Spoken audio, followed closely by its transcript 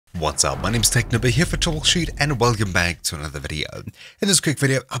What's up, my name's Technubber here for Troubleshoot and welcome back to another video. In this quick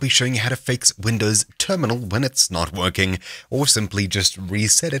video, I'll be showing you how to fix Windows Terminal when it's not working, or simply just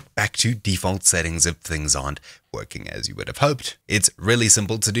reset it back to default settings if things aren't working as you would have hoped. It's really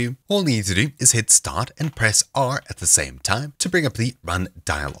simple to do. All you need to do is hit start and press R at the same time to bring up the run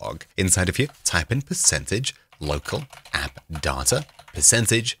dialog. Inside of here, type in %local app data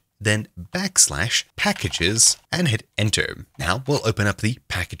 %, then \packages and hit enter. Now we'll open up the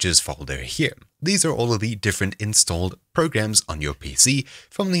packages folder here. These are all of the different installed programs on your PC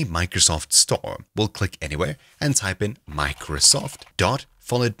from the Microsoft Store. We'll click anywhere and type in Microsoft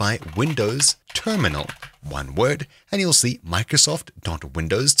followed by Windows Terminal, one word, and you'll see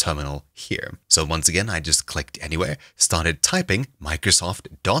Microsoft.Windows Terminal here. So once again, I just clicked anywhere, started typing Microsoft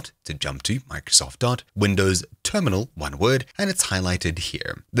to jump to Microsoft.Windows Terminal, one word, and it's highlighted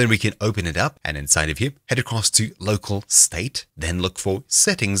here. Then we can open it up and inside of here, head across to local state, then look for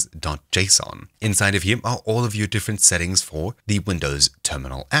settings.json. Inside of here are all of your different settings for the Windows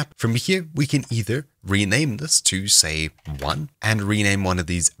Terminal app. From here, we can either rename this to say 1 and rename one of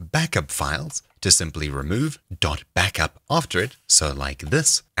these backup files to simply remove .backup after it, so like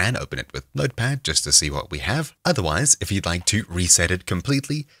this, and open it with Notepad just to see what we have. Otherwise, if you'd like to reset it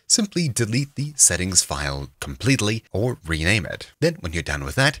completely, simply delete the settings file completely or rename it. Then when you're done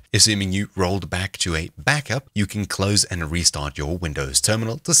with that, assuming you rolled back to a backup, you can close and restart your Windows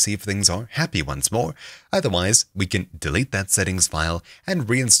Terminal to see if things are happy once more. Otherwise, we can delete that settings file and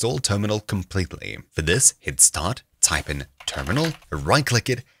reinstall Terminal completely. For this, hit start, type in Terminal, right-click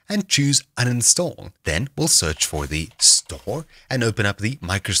it, and choose Uninstall. Then we'll search for the Store and open up the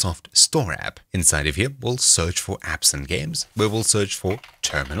Microsoft Store app. Inside of here, we'll search for apps and games, where we'll search for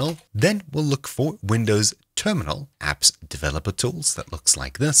Terminal. Then we'll look for Windows Terminal Apps Developer Tools that looks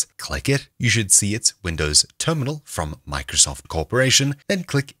like this. Click it. You should see it's Windows Terminal from Microsoft Corporation. Then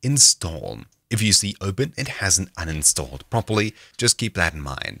click Install. If you see open, it hasn't uninstalled properly. Just keep that in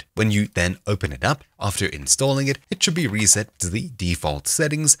mind. When you then open it up, after installing it, it should be reset to the default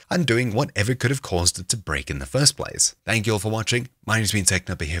settings, undoing whatever could have caused it to break in the first place. Thank you all for watching. My name's been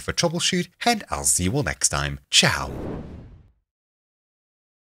Technubber here for Troubleshoot, and I'll see you all next time. Ciao.